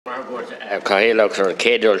Cahill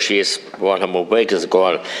Cadol she's one of my biggest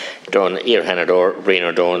goal done ear Hanador,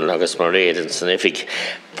 Brino Don, Lagus Marid and Sanific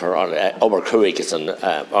for all our colleagues and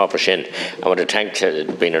Operation. I want to thank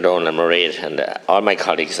Brino Don and Marid and all my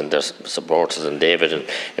colleagues and their supporters and David and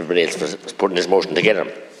everybody else for putting this motion together.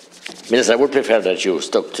 Minister, I would prefer that you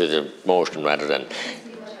stuck to the motion rather than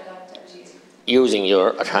using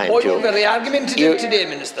your time to... You've got the argument to do today,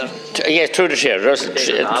 Minister. Yes, through the chair.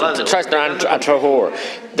 Trust and Trahor.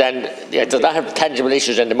 Then does that have tangible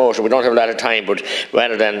issues in the motion? We don't have a lot of time, but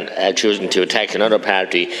rather than choosing to attack another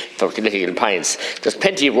party for political points, there's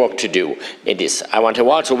plenty of work to do in this. I want to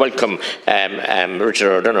also welcome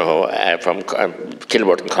Richard O'Donoghue from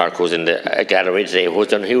Kilworth and Cork, who's in the gallery today, who's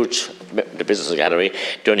done huge, the business gallery,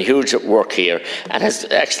 done huge work here, and has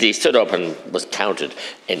actually stood up and was counted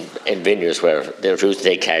in venues where they refuse to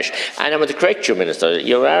take cash. And I want to correct you, Minister.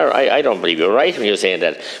 You are, I don't believe you're right when you're saying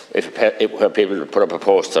that where people put up a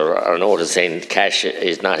poster or a notice saying cash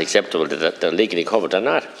is not acceptable, that they're legally covered or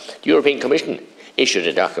not. The European Commission issued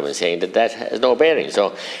a document saying that has no bearing.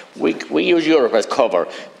 So we use Europe as cover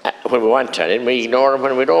when we want to, and we ignore them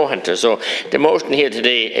when we don't want to. So the motion here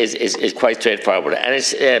today is quite straightforward, and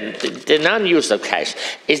it's the non-use of cash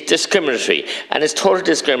is discriminatory, and it's totally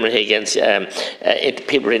discriminatory against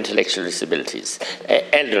people with intellectual disabilities,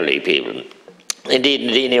 elderly people,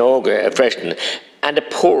 indeed Freshen, and the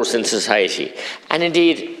poorest in society, and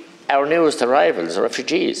indeed our newest arrivals,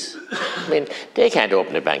 refugees. I mean, they can't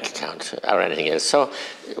open a bank account or anything else. So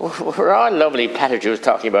we're all lovely platitudes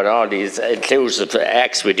talking about all these inclusive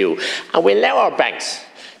acts we do, and we allow our banks.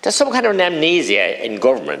 There's some kind of an amnesia in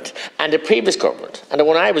government, and the previous government, and the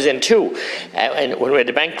one I was in too, when we had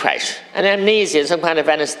the bank crash. An amnesia, some kind of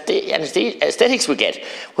aesthetics we get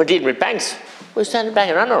when dealing with banks. We stand back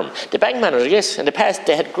and honour them. The bank managers, yes, in the past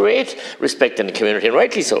they had great respect in the community, and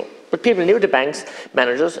rightly so. But people knew the banks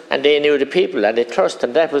managers, and they knew the people, and they trust,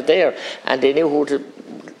 and that was there, and they knew who to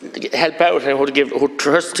help out and who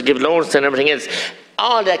trust to give loans to and everything else.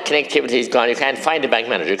 All that connectivity is gone. You can't find a bank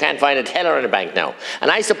manager. You can't find a teller in a bank now. And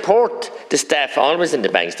I support the staff always in the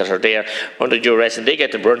banks that are there under duress, and they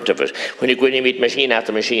get the brunt of it when you go in and meet machine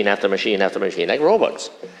after machine after machine after machine, like robots.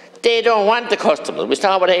 They don't want the customers. We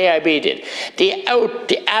saw what AIB did. The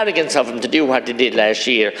arrogance of them to do what they did last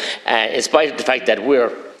year, in spite of the fact that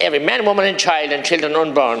we're every man, woman and child and children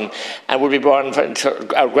unborn and will be born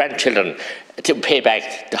for our grandchildren to pay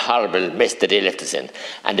back the horrible mess that they left us in,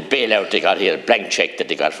 and the bailout they got here, the blank cheque that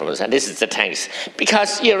they got from us, and this is the thanks.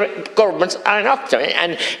 Because your governments are enough,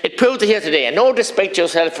 and it proved it here today, and no disrespect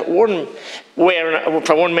yourself one way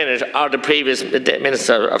for 1 minute or the previous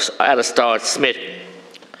Minister of Alistair Smith.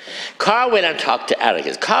 Carwell and talk to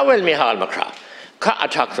arrogance. Carwell Micheál McGrath. I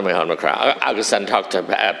talked to Micheál McGrath. August and talked to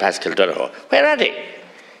Pascal Donoghue. Where are they?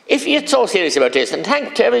 If you're so serious about this, and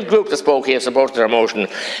thank to every group that spoke here supported their motion,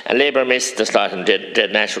 and Labour missed the slot and the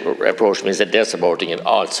national approach means that they're supporting it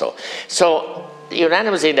also. So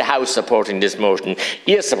unanimously in the House supporting this motion,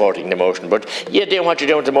 you're supporting the motion, but you're doing what you're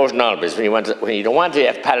doing with the motion always. When you don't want to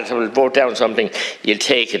have palatable vote down something, you'll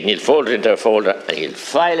take it and you'll fold it into a folder and you'll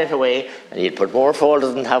file it away and you'll put more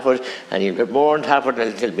folders on top of it and you'll put more on top of it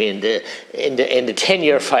and it'll be in the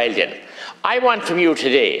 10-year file then. I want from you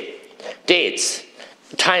today dates,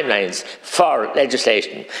 timelines for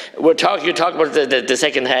legislation. You talk about the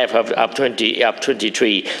second half of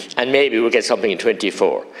 23, and maybe we'll get something in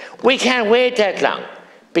 24. We can't wait that long,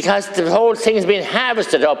 because the whole thing has been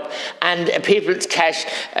harvested up, and people's cash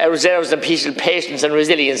reserves and people's patience and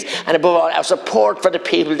resilience, and above all our support for the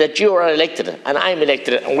people that you are elected, and I'm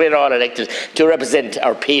elected, and we're all elected to represent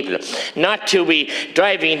our people, not to be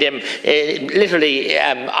driving them literally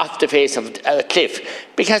off the face of a cliff,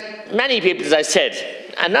 because many people, as I said,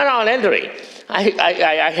 and not all elderly. I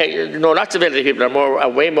know lots of elderly people are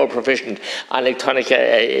way more proficient on electronic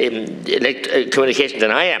communication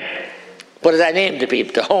than I am. But as I named the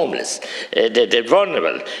people, the homeless, the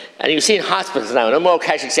vulnerable, and you've seen hospitals now, no more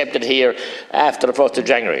cash accepted here after the 1st of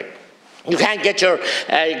January. You can't get your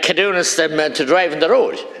cadunas to drive on the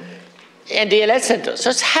road in the DLS centres. So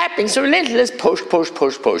it's happening, so relentless push.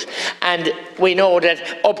 And we know that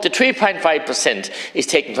up to 3.5% is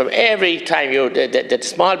taken from every time the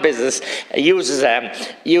small business uses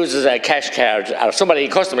a cash card, or a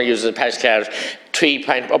customer uses a cash card,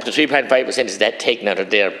 up to 3.5% is that taken out of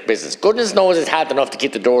their business. Goodness knows it's hard enough to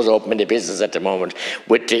keep the doors open in the business at the moment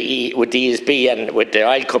with the ESB and with the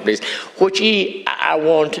oil companies, which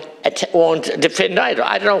won't won't defend either.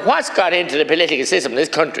 I don't know what's got into the political system in this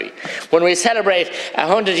country. When we celebrate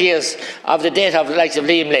 100 years of the death of the likes of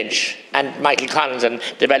Liam Lynch and Michael Collins and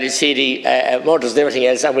the Ballyseedy murders and everything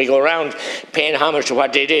else, and we go around paying homage to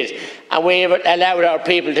what they did, and we allowed our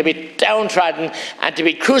people to be downtrodden and to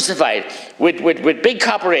be crucified with big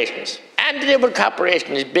corporations. And the liberal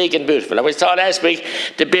corporation is big and beautiful. And we saw last week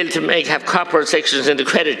the bill to have corporate sections in the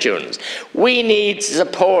credit unions. We need to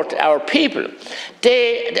support our people.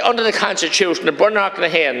 Under the Constitution, the Burnock and the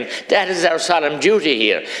Hen, that is our solemn duty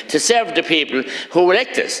here, to serve the people who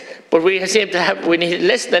elect us. But we need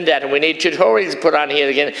less than that, and we need tutorials put on here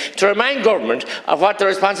again to remind government of what the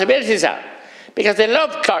responsibilities are. Because they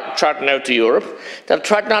love trotting out to Europe. They're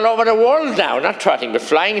trotting all over the world now, not trotting, but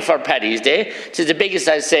flying for Paddy's Day. This is the biggest,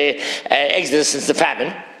 I'd say, exodus since the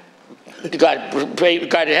famine. God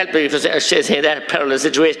help me for saying that perilous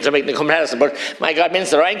situation to make the comparison, but my God,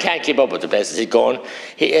 Minister, I can't keep up with the places he's going.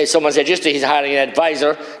 Someone said yesterday he's hiring an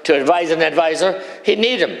advisor to advise an advisor. He'd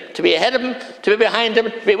need him to be ahead of him, to be behind him,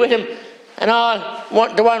 to be with him, and all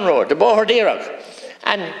the one road, the Bohor-Dearag,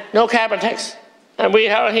 and no carbon tax. And we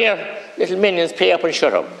are here, little minions, pay up and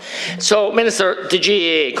shut up. So, Minister, the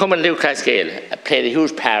GAA, Cumann Louth played a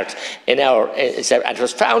huge part in our, and it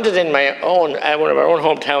was founded in my own, one of our own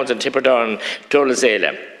hometowns in Tipperdown,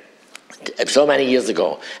 Tullazela, so many years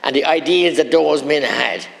ago. And the ideas that those men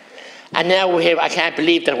had. And now we have, I can't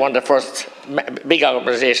believe that one of the first big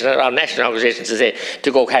organisations, or national organisations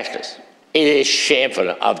to go cashless. It is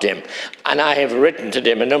shameful of them. And I have written to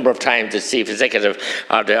them a number of times, the chief executive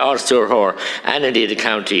or the Ulster and indeed the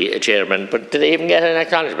county chairman, but did they even get an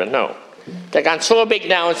acknowledgement? No. They've gone so big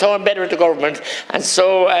now and so embedded with the government and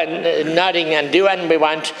so nodding and doing we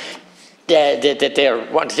want that they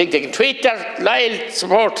want to think they can treat their loyal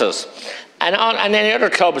supporters and any other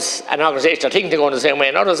clubs and organisations are thinking they're going the same way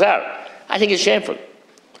and others are. I think it's shameful.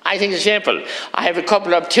 I think it's shameful. I have a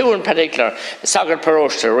couple of, two in particular, Sagar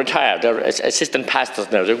Paroshter, retired, they're assistant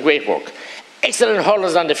pastors now, they're great work. Excellent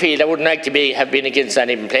hurlers on the field. I wouldn't like to have been against them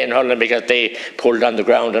even playing hurling because they pulled on the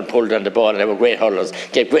ground and pulled on the ball and they were great hurlers.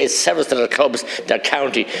 Gave great service to their clubs, their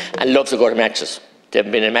county, and love to go to matches. They've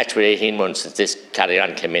been in a match for 18 months since this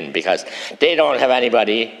carry-on came in because they don't have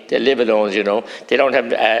anybody, they live alone, you know, they don't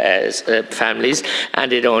have families and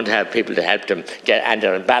they don't have people to help them get, and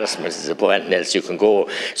their embarrassments is above anything else. You can go,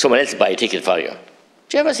 someone else buy a ticket for you.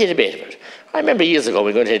 Do you ever see the debate of it? I remember years ago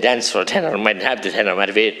we were going to dance for a tenner and mightn't have the tenner, might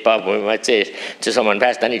have 8 bob, we might say it to someone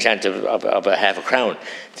past any chance of a half a crown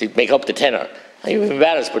to make up the tenner. And you were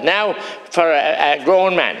embarrassed, but now for a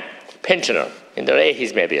grown man, pensioner, in their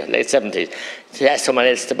 80s maybe, late 70s, to ask someone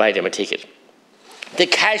else to buy them a ticket. The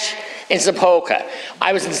cash in Sapoka.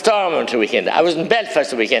 I was in Stormont the weekend, I was in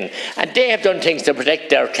Belfast the weekend, and they have done things to protect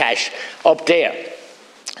their cash up there.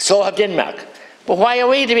 So have Denmark. But why are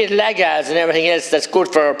we to be laggards and everything else that's good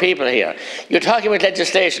for our people here? You're talking about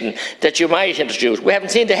legislation that you might introduce. We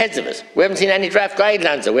haven't seen the heads of it. We haven't seen any draft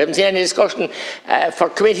guidelines. We haven't seen any discussion for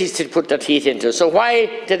committees to put their teeth into. So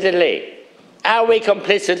why the delay? Are we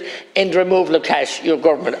complicit in the removal of cash, your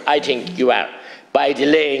government? I think you are, by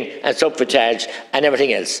delaying and subterfuge and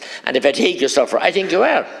everything else. And the fatigue you suffer, I think you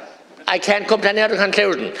are. I can't come to any other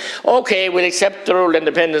conclusion. OK, we'll accept the rural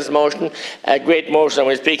independence motion, a great motion, and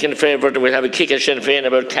we'll speak in favour of it, and we'll have a kick at Sinn Féin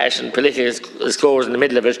about cash and political scores in the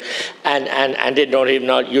middle of it, and they don't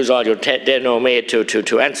even use all your no made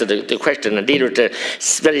to answer the question and deal with the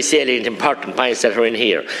very salient, important points that are in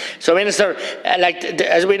here. So, Minister,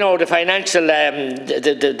 as we know, the financial,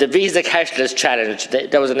 the Visa cashless challenge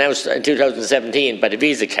that was announced in 2017 by the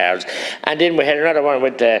Visa cards, and then we had another one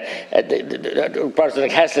with the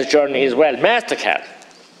cashless journey as well, MasterCard.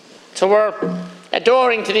 So we're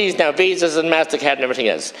adoring to these now, Visas and MasterCard and everything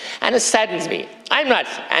else. And it saddens me. I'm not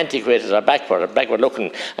antiquated or backward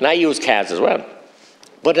looking, and I use cards as well.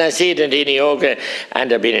 But I see it in the yoga, and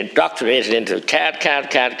they're being indoctrinated into card.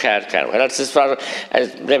 Whether it's for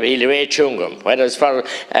a chewing gum, whether it's for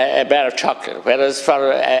a bar of chocolate, whether it's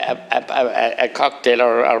for a cocktail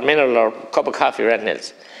or mineral or cup of coffee or anything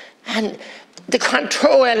else. And the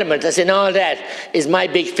control element that's in all that is my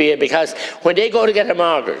big fear, because when they go to get a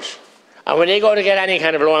mortgage and when they go to get any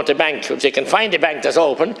kind of loan at the bank, if they can find a bank that's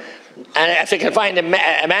open and if they can find a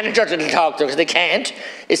manager to talk to, because they can't,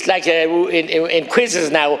 it's like in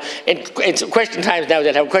quizzes now, in question times now,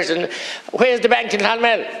 they'll have a question, where's the bank in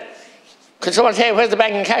Clonmel? Can someone say where's the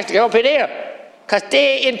bank in Cash? They go up in there. Because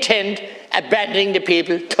they intend abandoning the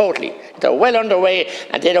people totally. They're well underway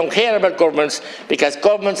and they don't care about governments, because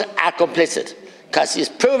governments are complicit. Because he's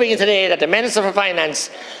proving today that the Minister for Finance,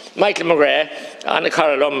 Michael McGrath, on the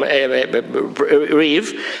column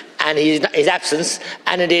Reeve, and his absence,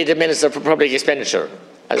 and indeed the Minister for Public Expenditure,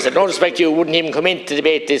 As I said, no respect to you, wouldn't even come in to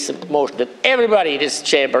debate this motion that everybody in this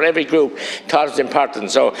chamber, every group, thought it was important.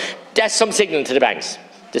 So that's some signal to the banks.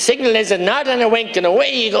 The signal is a nod and a wink and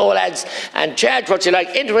away you go, lads, and charge what you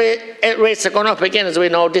like. Interest rates are going up again, as we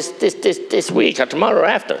know, this week or tomorrow or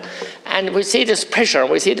after. And we see this pressure,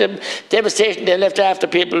 we see the devastation they left after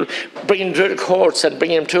people, bringing them through the courts and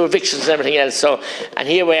bringing them through evictions and everything else. So, and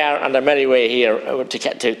here we are on the merry way here to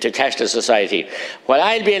cashless society. While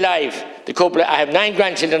I'll be alive, I have 9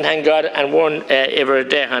 grandchildren, thank God, and 1 every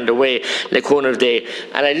day on the way, Lacuna Day,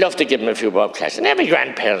 and I'd love to give them a few bob cash. And every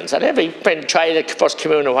grandparents and every child at first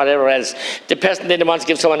commune or whatever else, the person didn't want to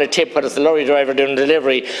give someone a tip, whether it's the lorry driver doing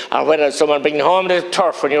delivery or whether it's someone bringing home the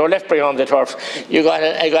turf. When you were left bringing home the turf, you got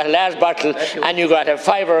a large bottle and you got a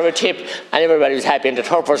fiver of a tip, and everybody was happy, and the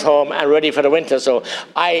turf was home and ready for the winter. So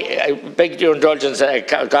I beg your indulgence,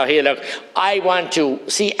 look, I want to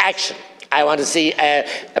see action. I want to see a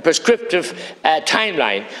prescriptive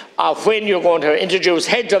timeline of when you're going to introduce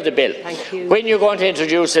heads of the bill, when you're going to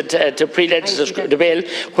introduce it to pre-legislative the bill,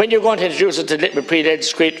 when you're going to introduce it to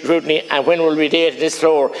pre-legislative scrutiny, and when will we date this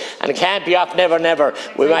floor. And it can't be off never, never.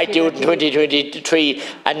 We might do it in 2023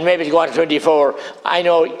 and maybe go on to 24. I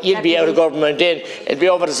know you'll be out of government then. It'll be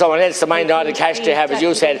over to someone else to mind all the cash they have, as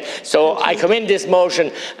you said. So I commend this motion,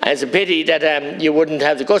 and it's a pity that you wouldn't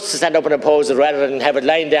have the guts to stand up and oppose it rather than have it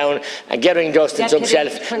lying down and getting dust in some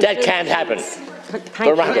shelf. That can't happen.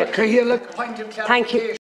 Thank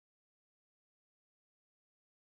you.